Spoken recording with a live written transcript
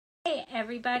Hey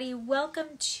everybody, welcome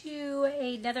to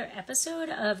another episode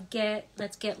of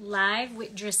Let's Get Live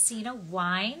with Dracaena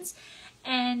Wines.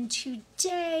 And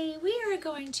today we are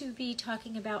going to be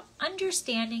talking about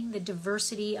understanding the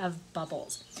diversity of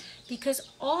bubbles, because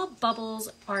all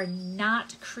bubbles are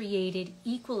not created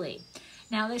equally.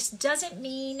 Now, this doesn't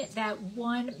mean that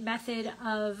one method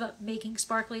of making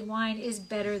sparkling wine is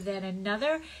better than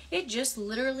another. It just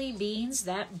literally means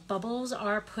that bubbles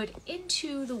are put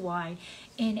into the wine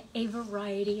in a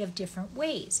variety of different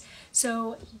ways.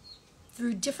 So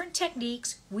through different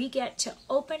techniques, we get to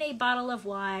open a bottle of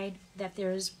wine that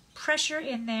there's pressure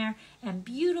in there and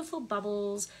beautiful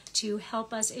bubbles to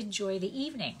help us enjoy the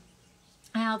evening.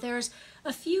 Now, there's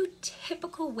a few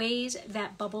typical ways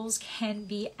that bubbles can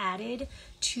be added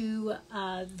to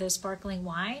the sparkling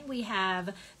wine. We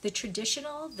have the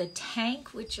traditional, the tank,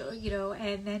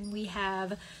 and then we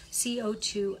have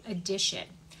CO2 addition.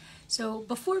 So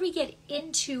before we get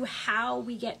into how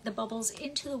we get the bubbles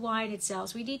into the wine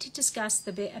itself, we need to discuss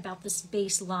a bit about this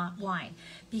base wine,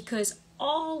 because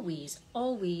always,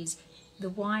 the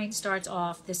wine starts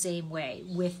off the same way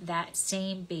with that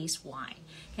same base wine.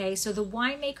 Okay, so the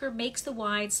winemaker makes the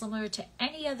wine similar to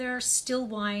any other still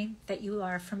wine that you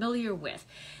are familiar with.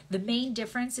 The main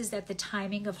difference is that the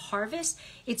timing of harvest,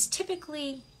 it's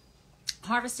typically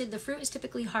the fruit is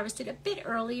typically harvested a bit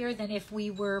earlier than if we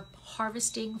were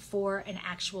harvesting for an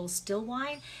actual still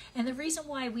wine. And the reason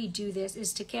why we do this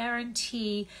is to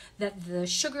guarantee that the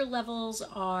sugar levels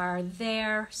are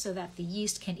there so that the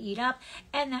yeast can eat up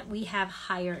and that we have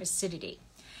higher acidity.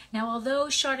 Now, although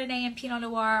Chardonnay and Pinot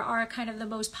Noir are kind of the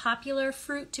most popular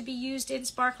fruit to be used in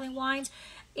sparkling wines,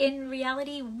 in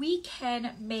reality, we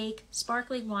can make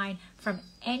sparkling wine from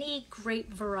any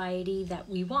grape variety that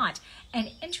we want.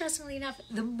 And interestingly enough,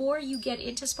 the more you get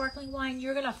into sparkling wine,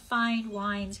 you're going to find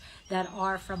wines that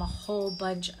are from a whole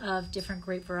bunch of different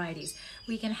grape varieties.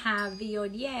 We can have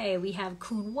Viognier, we have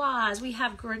Counoise, we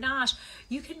have Grenache.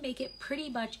 You can make it pretty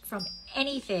much from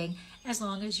anything as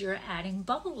long as you're adding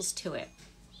bubbles to it.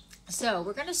 So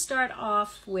we're going to start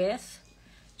off with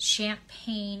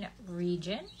Champagne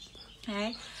region.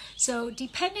 Okay, so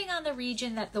depending on the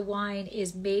region that the wine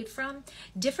is made from,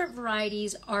 different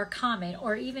varieties are common,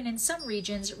 or even in some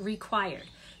regions required.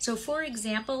 So for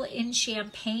example, in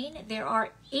Champagne, there are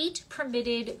 8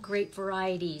 permitted grape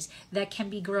varieties that can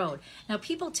be grown. Now,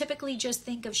 people typically just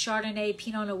think of Chardonnay,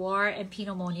 Pinot Noir, and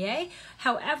Pinot Meunier.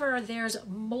 However, there's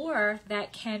more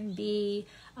that can be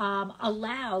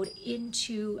allowed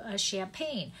into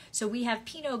Champagne. So we have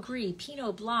Pinot Gris,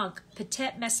 Pinot Blanc, Petit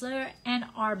Mesler, and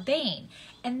Arbein.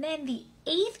 And then the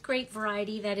 8th grape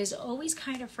variety that is always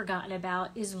kind of forgotten about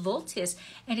is Voltis.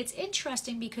 And it's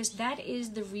interesting because that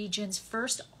is the region's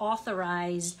first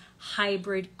authorized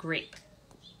hybrid grape.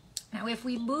 Now, if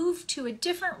we move to a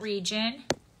different region,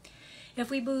 if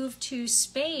we move to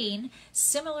Spain,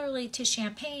 similarly to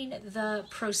Champagne, the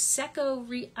Prosecco,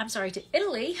 to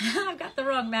Italy, I've got the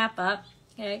wrong map up,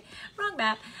 okay, wrong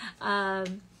map.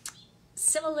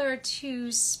 Similar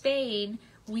to Spain,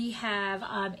 we have,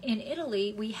 in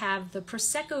Italy, we have the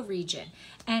Prosecco region,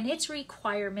 and its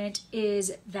requirement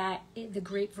is that the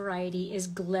grape variety is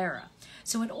Glera.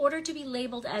 So in order to be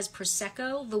labeled as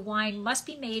Prosecco, the wine must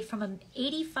be made from an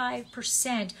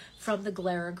 85% from the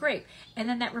Glera grape. And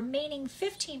then that remaining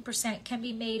 15% can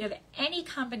be made of any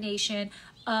combination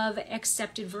of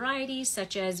accepted varieties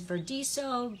such as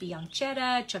Verdiso,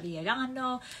 Bianchetta,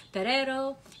 Chavillano,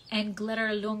 Perero, and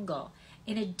Glitter Lungo,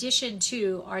 in addition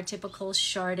to our typical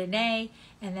Chardonnay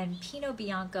and then Pinot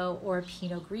Bianco or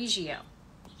Pinot Grigio.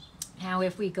 Now,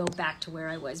 if we go back to where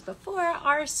I was before,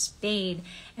 our Spain,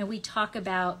 and we talk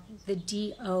about the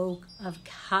DO of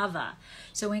Cava.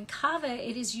 So in Cava,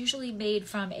 it is usually made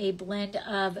from a blend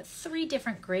of 3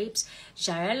 different grapes,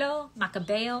 Xarel·lo,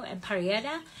 Macabeo, and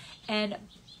Parellada. And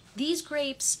these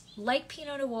grapes, like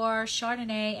Pinot Noir,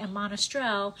 Chardonnay, and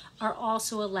Monastrell, are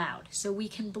also allowed. So we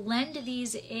can blend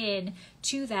these in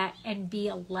to that and be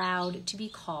allowed to be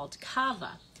called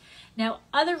Cava. Now,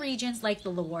 other regions like the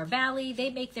Loire Valley, they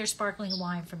make their sparkling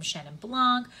wine from Chenin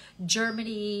Blanc.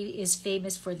 Germany is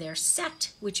famous for their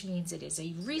Sekt, which means it is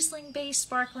a Riesling-based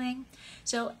sparkling.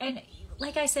 So, and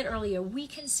like I said earlier, we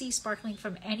can see sparkling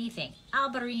from anything.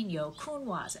 Albarino,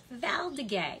 Counoise, Val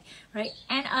d'Agay, right?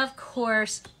 And of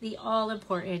course, the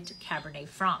all-important Cabernet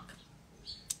Franc.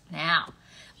 Now,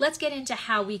 let's get into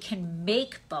how we can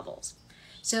make bubbles.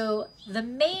 So the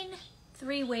main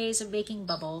 3 ways of making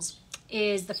bubbles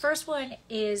is, the first one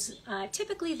is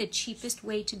typically the cheapest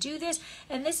way to do this,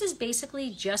 and this is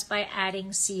basically just by adding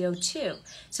CO2.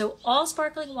 So all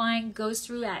sparkling wine goes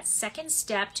through that second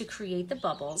step to create the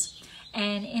bubbles,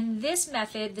 And in this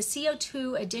method, the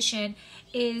CO2 addition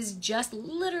is just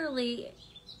literally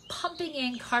pumping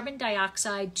in carbon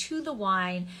dioxide to the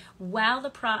wine while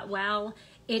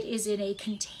it is in a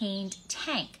contained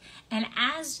tank. And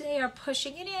as they are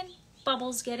pushing it in,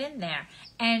 bubbles get in there.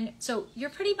 And so you're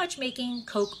pretty much making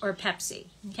Coke or Pepsi.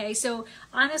 Okay, so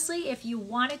honestly, if you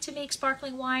wanted to make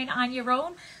sparkling wine on your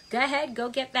own, go ahead, go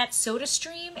get that soda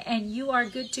stream and you are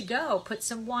good to go. Put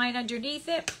some wine underneath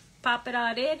it, pop it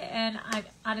on in, and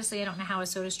I don't know how a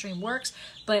soda stream works,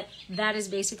 but that is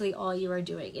basically all you are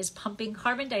doing, is pumping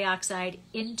carbon dioxide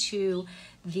into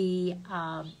the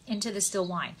still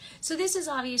wine. So this is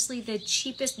obviously the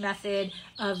cheapest method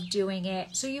of doing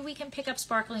it, so we can pick up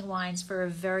sparkling wines for a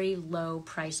very low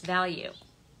price value.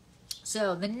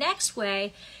 So the next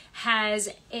way has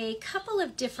a couple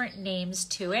of different names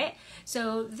to it.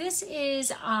 So this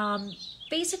is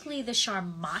basically the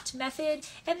Charmat method,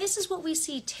 and this is what we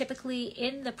see typically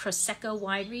in the Prosecco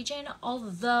wine region,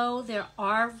 although there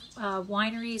are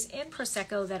wineries in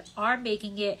Prosecco that are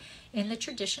making it in the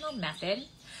traditional method.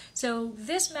 So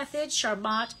this method,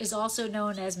 Charmat, is also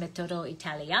known as Metodo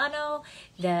Italiano,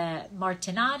 the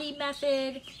Martinati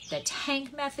method, the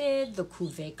tank method, the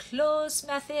Cuvée Clos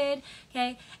method,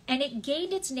 okay? And it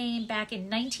gained its name back in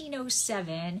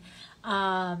 1907,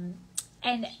 and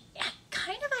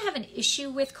kind of I have an issue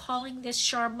with calling this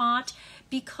Charmat,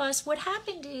 because what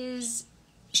happened is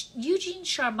Eugene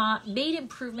Charmat made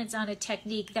improvements on a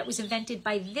technique that was invented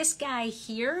by this guy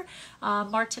here,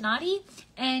 Martinati,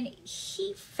 and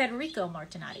Federico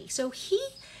Martinati. So he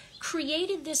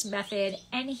created this method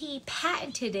and he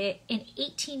patented it in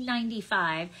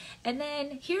 1895. And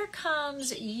then here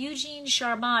comes Eugene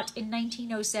Charmat in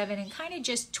 1907 and kind of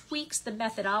just tweaks the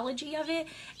methodology of it,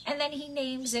 and then he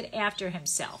names it after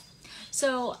himself.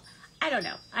 So I don't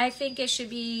know. I think it should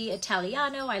be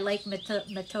Italiano. I like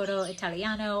Metodo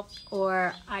Italiano,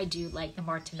 or I do like the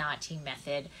Martinati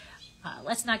method.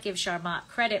 Let's not give Charmat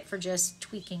credit for just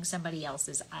tweaking somebody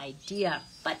else's idea,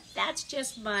 but that's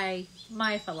just my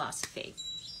philosophy.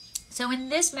 So in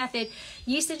this method,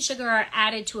 yeast and sugar are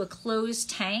added to a closed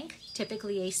tank,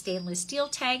 typically a stainless steel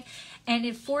tank, and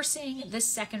enforcing the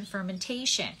second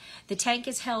fermentation. The tank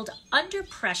is held under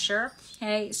pressure,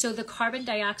 okay, so the carbon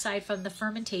dioxide from the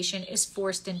fermentation is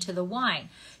forced into the wine.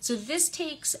 So this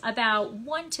takes about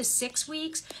 1 to 6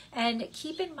 weeks, and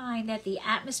keep in mind that the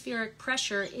atmospheric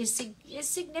pressure is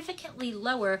significantly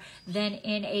lower than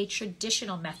in a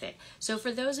traditional method. So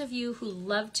for those of you who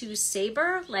love to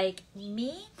saber, like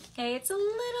me, okay, it's a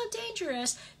little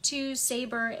dangerous to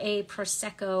saber a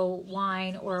Prosecco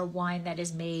wine or a wine that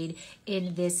is made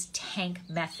in this tank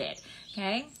method,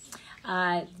 okay?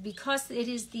 Because it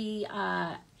is the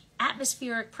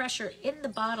atmospheric pressure in the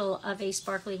bottle of a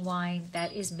sparkling wine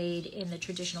that is made in the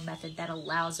traditional method that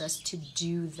allows us to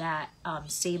do that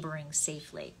sabering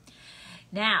safely.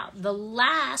 Now, the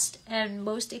last and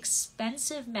most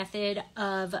expensive method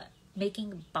of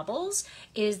making bubbles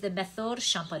is the méthode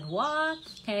champenoise,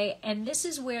 okay? And this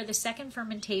is where the second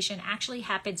fermentation actually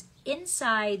happens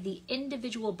inside the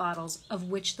individual bottles of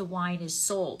which the wine is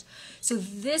sold. So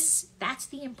that's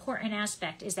the important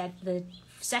aspect, is that the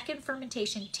second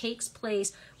fermentation takes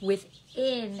place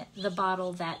within the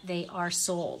bottle that they are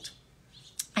sold.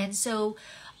 And so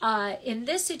in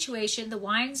this situation, the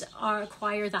wines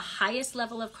acquire the highest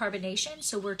level of carbonation.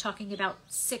 So we're talking about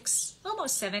 6,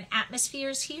 almost 7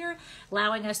 atmospheres here,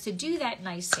 allowing us to do that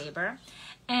nice saber.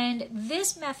 And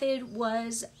this method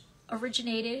was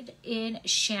originated in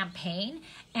Champagne.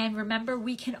 And remember,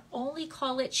 we can only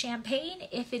call it Champagne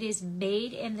if it is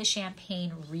made in the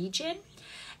Champagne region.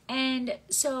 And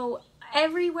so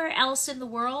everywhere else in the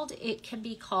world, it can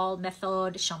be called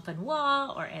méthode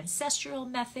champenoise or ancestral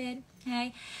method,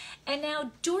 okay? And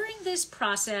now during this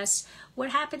process,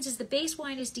 what happens is the base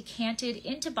wine is decanted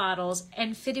into bottles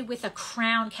and fitted with a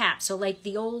crown cap. So like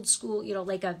the old school,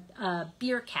 like a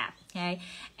beer cap, okay?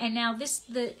 And now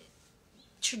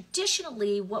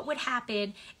traditionally, what would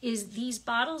happen is these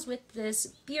bottles with this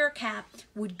beer cap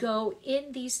would go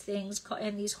in these things,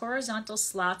 in these horizontal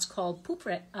slots called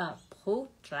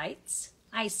poutrites.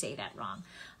 I say that wrong.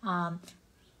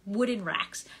 Wooden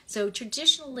racks. So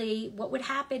traditionally, what would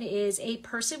happen is a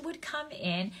person would come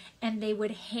in and they would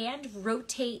hand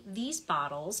rotate these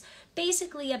bottles,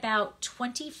 basically about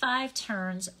 25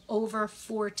 turns over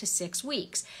 4 to 6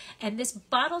 weeks. And this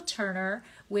bottle turner,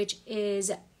 which is,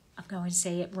 I'm going to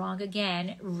say it wrong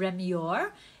again,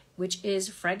 remueur, which is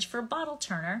French for bottle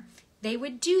turner, they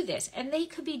would do this. And they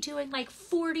could be doing like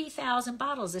 40,000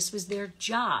 bottles. This was their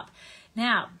job.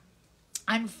 Now,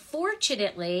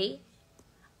 unfortunately,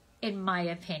 in my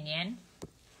opinion,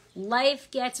 life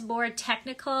gets more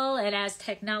technical, and as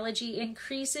technology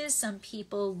increases, some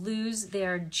people lose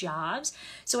their jobs.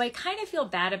 So I kind of feel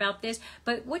bad about this,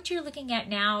 but what you're looking at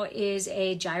now is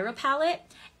a gyro palette.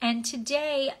 And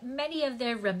today, many of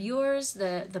the remuers,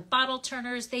 the bottle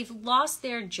turners, they've lost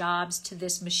their jobs to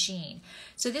this machine.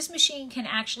 So this machine can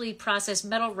actually process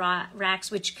metal racks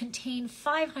which contain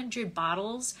 500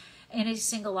 bottles in a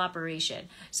single operation.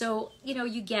 So,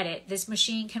 you get it. This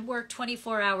machine can work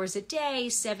 24 hours a day,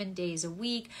 7 days a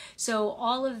week. So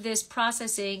all of this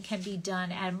processing can be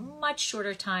done at a much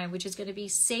shorter time, which is going to be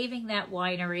saving that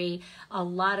winery a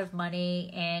lot of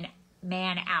money and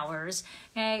man hours.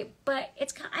 Okay? But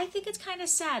I think it's kind of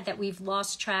sad that we've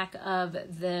lost track of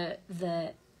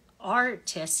the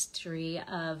artistry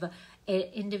of an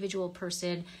individual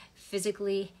person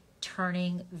physically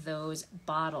turning those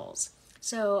bottles.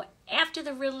 So after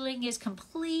the riddling is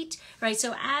complete, right?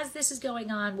 So as this is going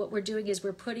on, what we're doing is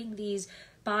we're putting these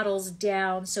bottles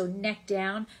down, so neck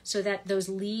down, so that those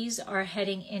lees are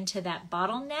heading into that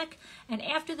bottleneck. And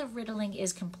after the riddling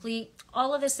is complete,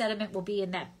 all of the sediment will be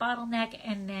in that bottleneck,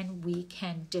 and then we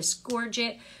can disgorge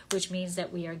it, which means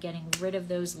that we are getting rid of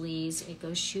those lees. It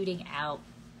goes shooting out.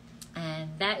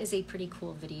 And that is a pretty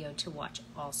cool video to watch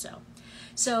also.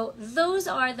 So those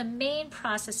are the main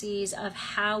processes of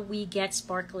how we get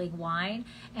sparkling wine.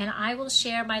 And I will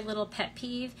share my little pet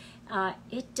peeve.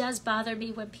 It does bother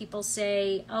me when people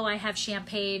say, oh, I have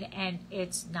champagne, and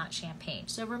it's not champagne.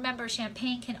 So remember,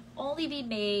 champagne can only be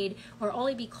made or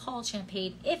only be called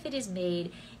champagne if it is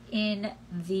made in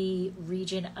the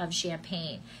region of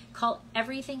Champagne. Call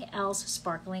everything else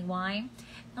sparkling wine,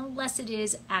 unless it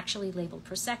is actually labeled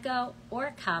Prosecco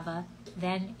or Cava,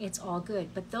 then it's all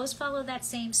good. But those follow that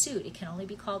same suit. It can only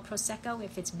be called Prosecco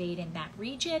if it's made in that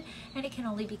region, and it can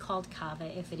only be called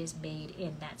Cava if it is made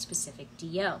in that specific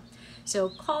DO. So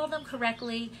call them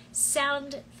correctly,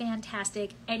 sound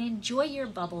fantastic, and enjoy your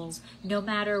bubbles no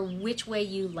matter which way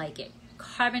you like it.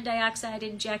 Carbon dioxide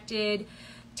injected,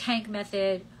 tank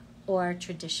method, or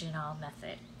traditional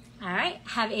method. All right,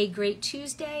 have a great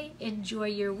Tuesday. Enjoy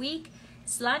your week.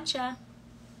 Slancha.